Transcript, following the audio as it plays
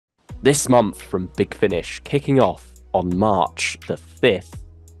this month from Big Finish, kicking off on March the 5th,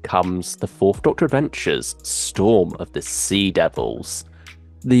 comes the Fourth Doctor Adventures Storm of the Sea Devils,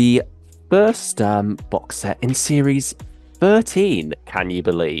 the first box set in series 13. Can you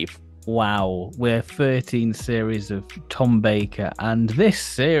believe? Wow, we're 13 series of Tom Baker, and this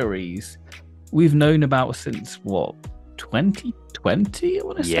series we've known about since what, 2020? I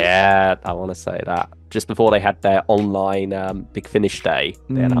want to say. Yeah, I want to say that. Just before they had their online Big Finish Day,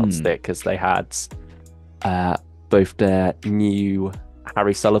 they announced it because they had both their new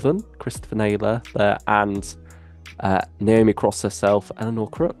Harry Sullivan, Christopher Naylor there, and Naomi Cross herself, Eleanor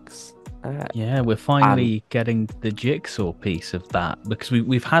Crooks. Yeah, we're finally getting the jigsaw piece of that, because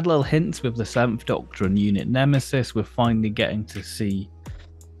we've had little hints with the Seventh Doctor and Unit Nemesis. We're finally getting to see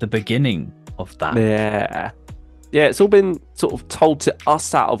the beginning of that. Yeah, it's all been sort of told to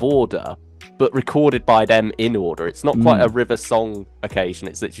us out of order, but recorded by them in order. It's not quite a River Song occasion.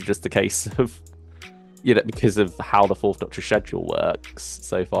 It's literally just a case of, because of how the Fourth Doctor schedule works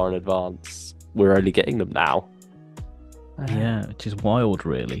so far in advance, we're only getting them now. Yeah, which is wild,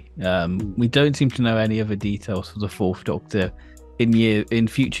 really. We don't seem to know any other details for the Fourth Doctor in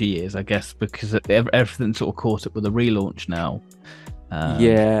future years, I guess, because everything's sort of caught up with the relaunch now.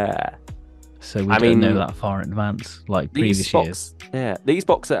 So we don't know that far in advance, like previous years. Yeah, these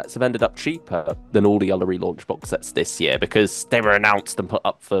box sets have ended up cheaper than all the other relaunch box sets this year because they were announced and put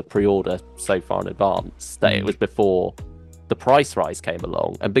up for pre-order so far in advance that it was before the price rise came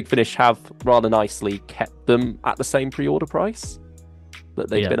along. And Big Finish have rather nicely kept them at the same pre-order price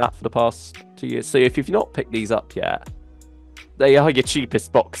that they've been at for the past 2 years. So if you've not picked these up yet, they are your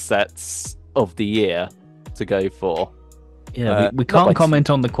cheapest box sets of the year to go for. Yeah, we can't comment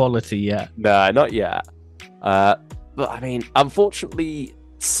on the quality yet. No, not yet. But I mean, unfortunately,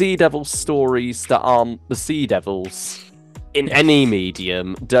 Sea Devil stories that aren't the Sea Devils in any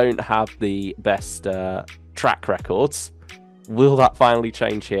medium don't have the best track records. Will that finally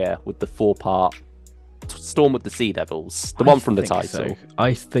change here with the 4-part Storm of the Sea Devils, the one from the title? So.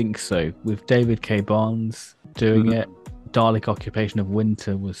 I think so. With David K. Barnes doing it, Dalek Occupation of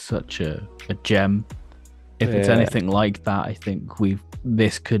Winter was such a gem. If it's anything like that, I think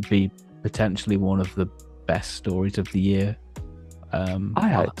this could be potentially one of the best stories of the year. I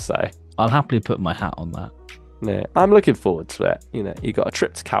hope so. I'll happily put my hat on that. Yeah, I'm looking forward to it. You got a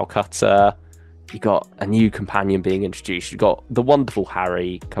trip to Calcutta, you got a new companion being introduced, you got the wonderful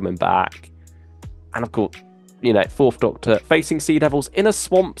Harry coming back, and of course, Fourth Doctor facing Sea Devils in a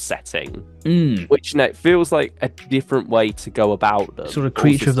swamp setting, which feels like a different way to go about them. Sort of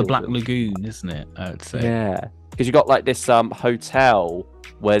Creature of the Black Lagoon, isn't it? I would say. Yeah, because you got like this hotel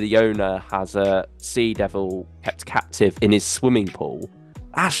where the owner has a Sea Devil kept captive in his swimming pool.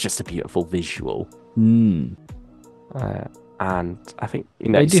 That's just a beautiful visual. And I think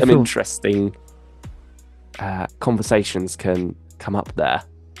some interesting conversations can come up there.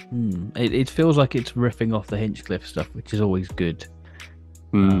 It feels like it's riffing off the Hinchcliffe stuff, which is always good.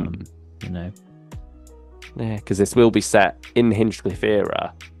 Yeah, because this will be set in the Hinchcliffe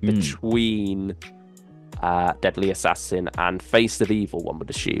era between Deadly Assassin and Face of Evil, one would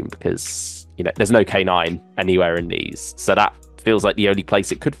assume, because there's no K9 anywhere in these, so that feels like the only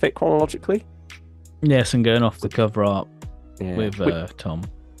place it could fit chronologically. Yes, and going off the cover art with Tom.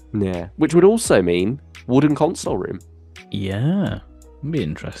 Yeah, which would also mean wooden console room. Yeah. Be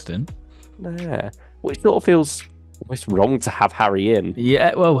interesting. Yeah, which sort of feels almost wrong to have Harry in.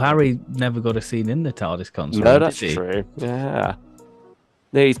 Yeah, well, Harry never got a scene in the TARDIS console. No, that's true. Yeah,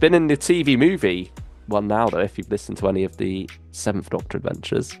 he's been in the TV movie one now, though. If you've listened to any of the Seventh Doctor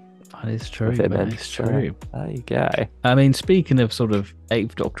adventures, that is true. That is true. There you go. I mean, speaking of sort of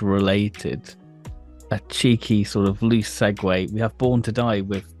Eighth Doctor related, a cheeky sort of loose segue. We have Born to Die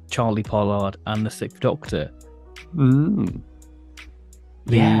with Charlie Pollard and the Sixth Doctor.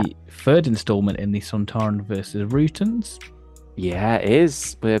 The third installment in the Sontaran versus Rutans. Yeah, it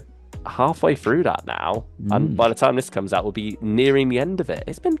is. We're halfway through that now. And by the time this comes out, we'll be nearing the end of it.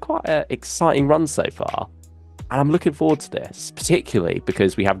 It's been quite an exciting run so far. And I'm looking forward to this, particularly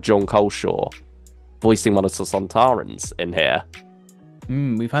because we have John Coleshaw voicing one of the Sontarans in here.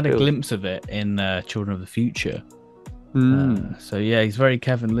 We've had a glimpse of it in Children of the Future. So yeah, he's very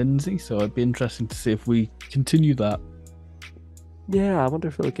Kevin Lindsay. So it'd be interesting to see if we continue that. Yeah, I wonder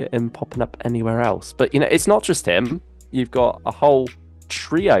if we'll get him popping up anywhere else. But, it's not just him. You've got a whole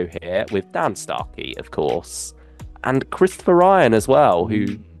trio here with Dan Starkey, of course, and Christopher Ryan as well,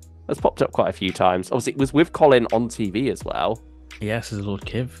 who has popped up quite a few times. Obviously, it was with Colin on TV as well. Yes, as Lord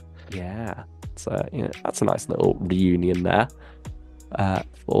Kiv. Yeah. So, that's a nice little reunion there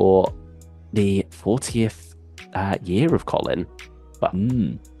for the 40th year of Colin. Well, I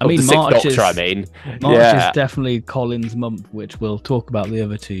mean, the Sixth March Doctor, I mean. March is definitely Colin's month, which we'll talk about the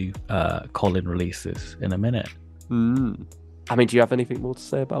other two Colin releases in a minute. I mean, do you have anything more to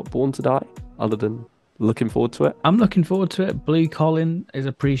say about Born to Die other than looking forward to it? I'm looking forward to it. Blue Colin is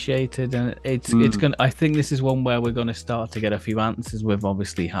appreciated, and it's gonna. I think this is one where we're going to start to get a few answers with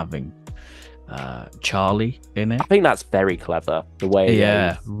obviously having Charlie in it. I think that's very clever. The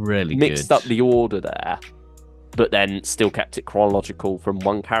way really mixed good. up the order there, but then still kept it chronological from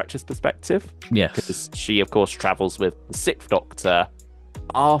one character's perspective. Yes, because she, of course, travels with the Sixth Doctor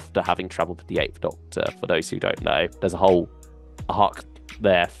after having travelled with the Eighth Doctor. For those who don't know, there's a whole arc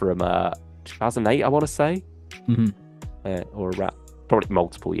there from 2008, I want to say, or around, probably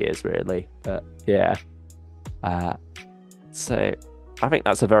multiple years, really. But yeah, so I think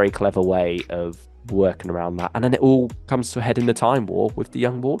that's a very clever way of working around that, and then it all comes to a head in the Time War with the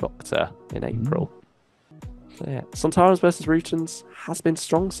Young War Doctor in April. So yeah, Sontarans versus Rutans has been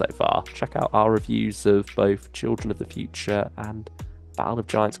strong so far. Check out our reviews of both Children of the Future and Battle of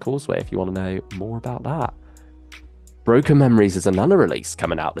Giants Causeway if you want to know more about that. Broken Memories is another release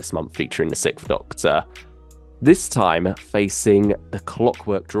coming out this month featuring the Sixth Doctor, this time facing the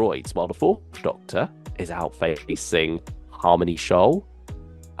Clockwork Droids, while the Fourth Doctor is out facing Harmony Shoal,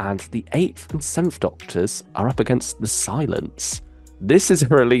 and the Eighth and Seventh Doctors are up against the Silence. This is a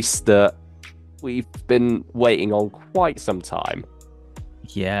release that we've been waiting on quite some time.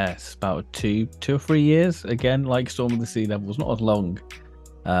 Yes, about two or 3 years. Again, like Storm of the Sea Levels, not as long.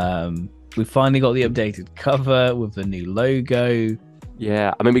 We finally got the updated cover with the new logo.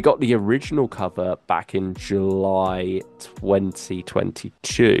 Yeah, I mean, we got the original cover back in July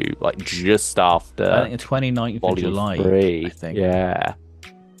 2022, like just after. I think the 29th of July, 3. I think. Yeah.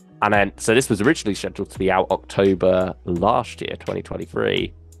 And then, so this was originally scheduled to be out October last year,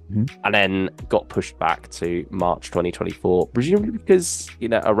 2023. And then got pushed back to March 2024, presumably because,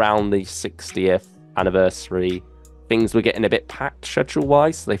 around the 60th anniversary, things were getting a bit packed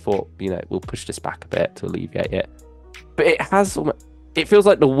schedule-wise. So they thought, we'll push this back a bit to alleviate it. But it feels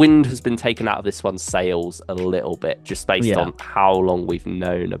like the wind has been taken out of this one's sails a little bit, just based on how long we've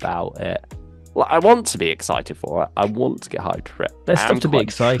known about it. Well, I want to be excited for it. I want to get hyped for it. There's stuff to be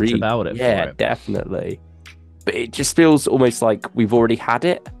excited about it. Yeah, for it. Definitely. But it just feels almost like we've already had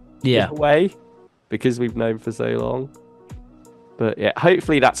it. In a way, because we've known for so long. But yeah,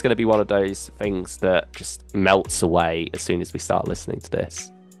 hopefully that's going to be one of those things that just melts away as soon as we start listening to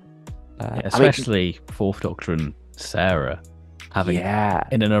this. Especially Fourth Doctor and Sarah having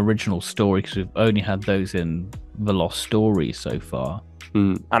in an original story, because we've only had those in the Lost Stories so far.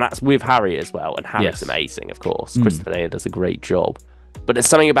 And that's with Harry as well, and Harry's amazing, of course. Christopher Naylor does a great job. But there's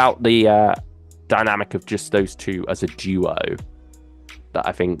something about the dynamic of just those two as a duo that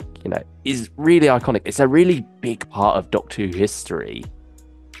I think, is really iconic. It's a really big part of Doctor Who history.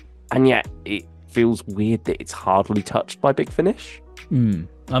 And yet it feels weird that it's hardly touched by Big Finish.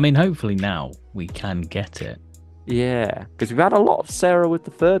 I mean, hopefully now we can get it. Yeah, because we've had a lot of Sarah with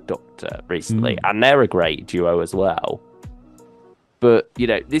the Third Doctor recently, and they're a great duo as well. But,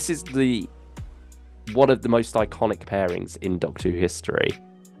 this is one of the most iconic pairings in Doctor Who history.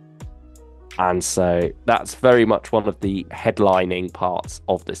 And so that's very much one of the headlining parts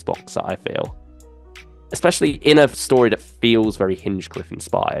of this box set, I feel. Especially in a story that feels very Hinchcliffe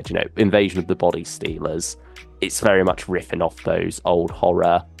inspired, Invasion of the Body Stealers. It's very much riffing off those old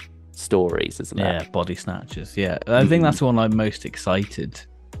horror stories, isn't it? Yeah, Body Snatchers. Yeah, I think that's the one I'm most excited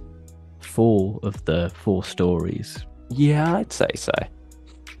for of the 4 stories. Yeah, I'd say so.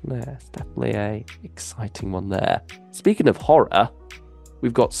 Yeah, it's definitely a exciting one there. Speaking of horror,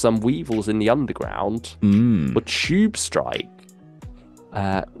 we've got some Weevils in the Underground, or Tube Strike,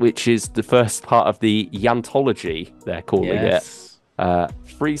 which is the first part of the Yantology, they're calling it.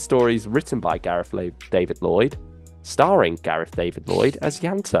 3 stories written by Gareth David Lloyd, starring Gareth David Lloyd as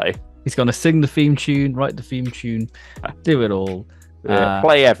Yanto. He's going to sing the theme tune, write the theme tune, do it all.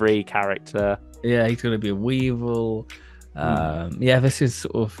 Play every character. Yeah, he's going to be a Weevil. This is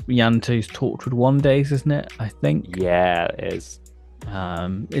sort of Yanto's Tortured One Days, isn't it? I think. Yeah, it is.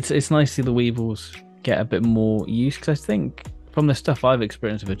 It's nice to see the Weevils get a bit more use, because I think from the stuff I've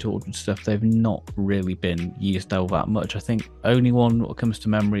experienced with the Tortured stuff, they've not really been used all that much. I think only one that comes to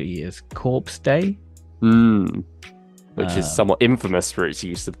memory is Corpse Day, which is somewhat infamous for its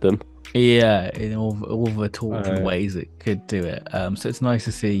use of them. Yeah, in all the tortured ways it could do it. So it's nice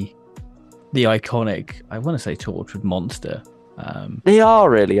to see the iconic, I want to say, tortured monster. They are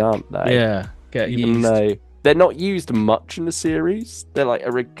really, aren't they? Yeah, Even though they're not used much in the series, they're like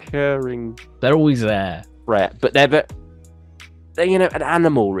a recurring. They're always there. Threat, but they're an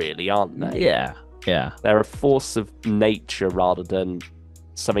animal, really, aren't they? Yeah, Yeah. They're a force of nature rather than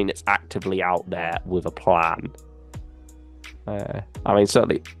something that's actively out there with a plan. I mean,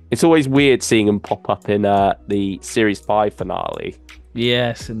 certainly, it's always weird seeing them pop up in the Series 5 finale.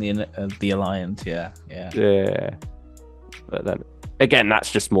 Yes, in the Alliance, yeah. Yeah. But then, again,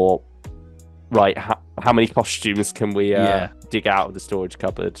 that's just more, right, how many costumes can we dig out of the storage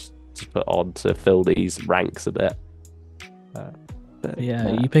cupboard to put on to fill these ranks a bit? Are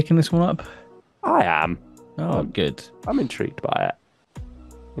you picking this one up? I am. Oh, good. I'm intrigued by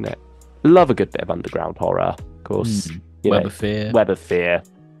it. Love a good bit of underground horror, of course. Web of Fear. Web of Fear.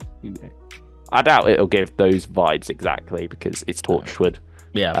 I doubt it'll give those vibes exactly because it's Torchwood.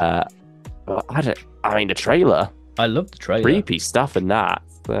 Yeah. But I mean, the trailer. I love the trailer. Creepy stuff in that.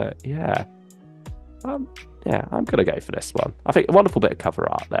 But yeah. I'm gonna go for this one. I think a wonderful bit of cover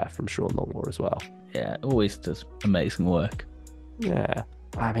art there from Sean Longmore as well. Yeah, always does amazing work. Yeah.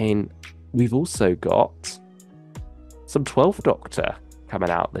 I mean, we've also got some 12th Doctor coming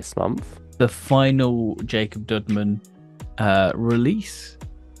out this month. The final Jacob Dudman release.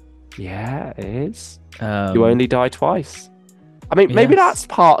 Yeah, it is. You Only Die Twice. I mean, maybe that's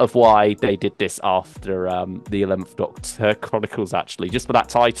part of why they did this after the 11th Doctor Chronicles, actually, just for that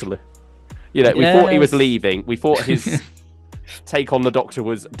title. We thought he was leaving. We thought his take on the Doctor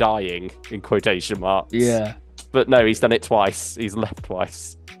was dying, in quotation marks. Yeah. But no, he's done it twice. He's left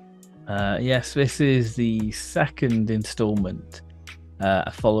twice. Yes, this is the second installment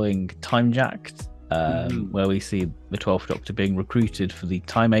following Time Jacked, where we see the 12th Doctor being recruited for the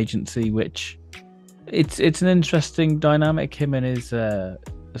Time Agency, which it's an interesting dynamic, him and his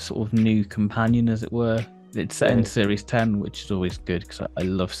sort of new companion, as it were. It's set in Series 10, which is always good because I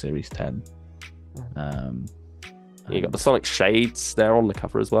love Series 10. You got the Sonic Shades there on the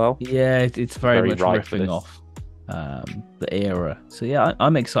cover as well. Yeah, it's very much right ripping off the era. So yeah,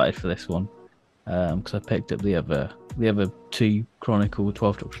 I'm excited for this one because I picked up the other two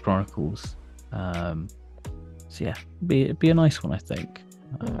 12th Doctor Chronicles. So yeah, it'd be a nice one, I think.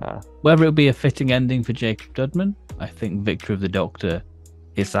 Whether it'll be a fitting ending for Jacob Dudman, I think Victory of the Doctor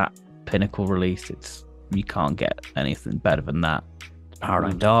is that pinnacle release. You can't get anything better than that.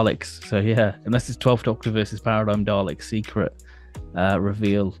 Paradigm Daleks. So yeah, unless it's 12th Doctor versus Paradigm Daleks secret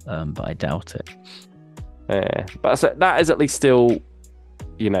reveal, but I doubt it. Yeah, but that is at least still,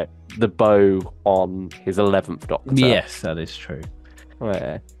 the bow on his 11th Doctor. Yes, that is true.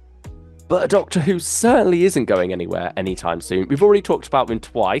 Yeah. But a Doctor who certainly isn't going anywhere anytime soon. We've already talked about him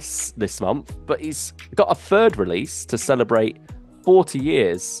twice this month, but he's got a third release to celebrate 40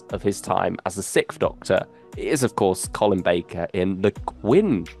 years of his time as the 6th Doctor. It is, of course, Colin Baker in The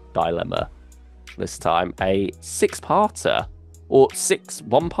Quinn Dilemma. This time, a 6-parter, or 6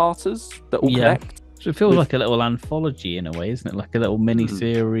 one-parters that all connect. So it feels like a little anthology in a way, isn't it? Like a little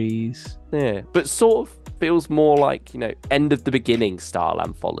mini-series. Yeah, but sort of feels more like, end of the beginning style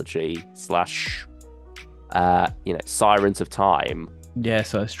anthology / Sirens of Time.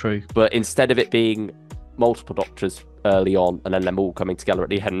 Yes, that's true. But instead of it being multiple Doctors early on and then them all coming together at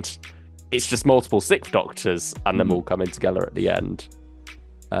the end, it's just multiple 6th Doctors and them all coming together at the end.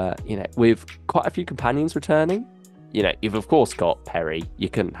 With quite a few companions returning. You've of course got Perry. You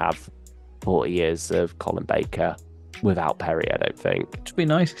couldn't have 40 years of Colin Baker without Perry, I don't think. It would be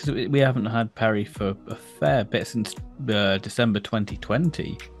nice because we haven't had Perry for a fair bit since December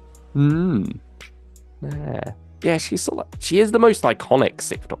 2020. Yeah, she is the most iconic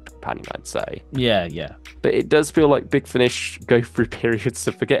 6th Doctor companion, I'd say. Yeah. But it does feel like Big Finish go through periods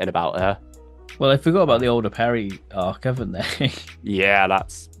of forgetting about her. Well, they forgot about the older Perry arc, haven't they? Yeah,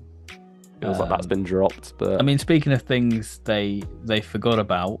 feels like that's been dropped. But I mean, speaking of things they forgot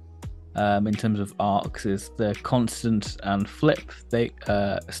about, in terms of arcs, is the Constant and Flip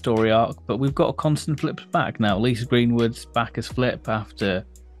story arc. But we've got a Constant Flip's back now. Lisa Greenwood's back as Flip after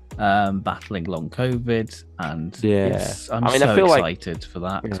battling long COVID, and I'm so excited for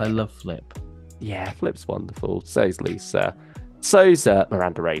that because I love Flip. Yeah, Flip's wonderful. So's Lisa. So's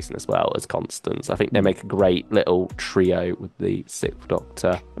Miranda Raisin as well as Constance. I think they make a great little trio with the 6th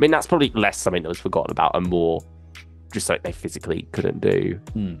Doctor. I mean, that's probably less something that was forgotten about and more just like they physically couldn't do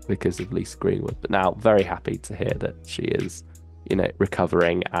because of Lisa Greenwood. But now, very happy to hear that she is,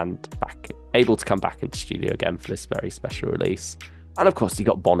 recovering and able to come back into studio again for this very special release. And of course, you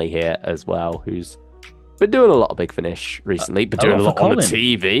got Bonnie here as well, who's been doing a lot of Big Finish recently, but doing a lot on the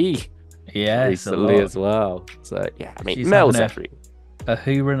TV recently as well. So yeah, I mean, she's Mel's a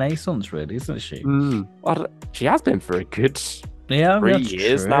Who renaissance, really, isn't she? She has been for a good 3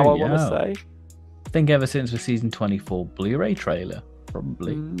 years now, I want to say. I think ever since the season 24 Blu-ray trailer,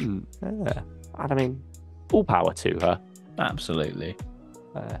 probably. Yeah, and I mean, all power to her. Absolutely.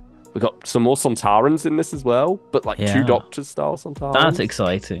 We've got some more Sontarans in this as well, but like Yeah. two Doctors style Sontarans. That's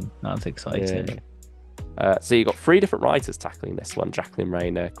exciting. That's exciting. So you've got 3 different writers tackling this one. Jacqueline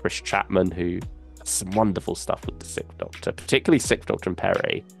Rayner, Chris Chapman, who does some wonderful stuff with the Sixth Doctor, particularly Sixth Doctor and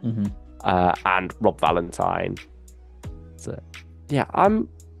Perry, and Rob Valentine. So yeah, I'm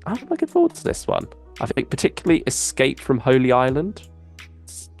looking forward to this one. I think particularly Escape from Holy Island,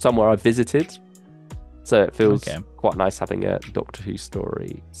 somewhere I visited. So it feels quite nice having a Doctor Who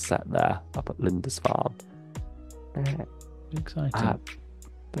story set there up at Linda's farm. Exciting.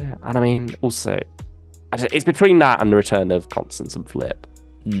 Yeah, and I mean, also, it's between that and the return of Constance and Flip.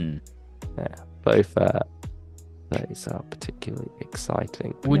 Yeah, both those are particularly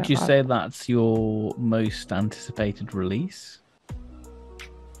exciting. Would you say that's your most anticipated release?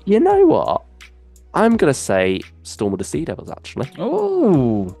 You know what? I'm going to say Storm of the Sea Devils, actually.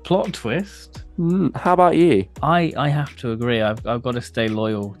 Oh, plot twist. How about you? I have to agree. I've got to stay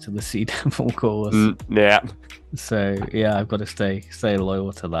loyal to the Sea Devil course. Yeah. So, yeah, I've got to stay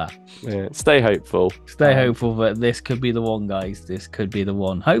loyal to that. Yeah, stay hopeful. Stay hopeful that this could be the one, guys. This could be the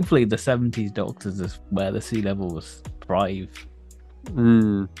one. Hopefully, the 70s Doctors is where the Sea Devils thrive.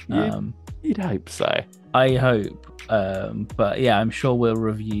 You'd hope so. I hope. But yeah, I'm sure we'll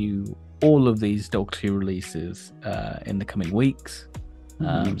review all of these Doctor Who releases in the coming weeks.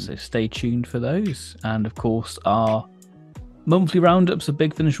 So stay tuned for those. And of course, our monthly roundups of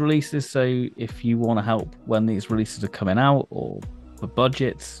Big Finish releases. So if you want to help when these releases are coming out or for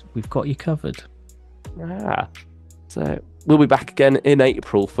budgets, we've got you covered. Yeah. So we'll be back again in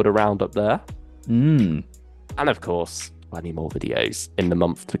April for the roundup there. And of course, plenty more videos in the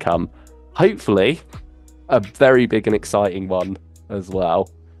month to come. Hopefully, a very big and exciting one as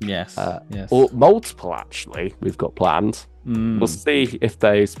well. Yes. Or multiple, actually, we've got planned. We'll see if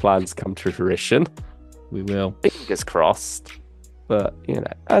those plans come to fruition. We will. Fingers crossed. But,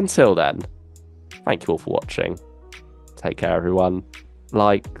 until then, thank you all for watching. Take care, everyone.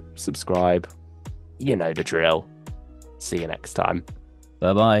 Like, subscribe. You know the drill. See you next time.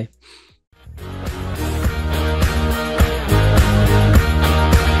 Bye-bye.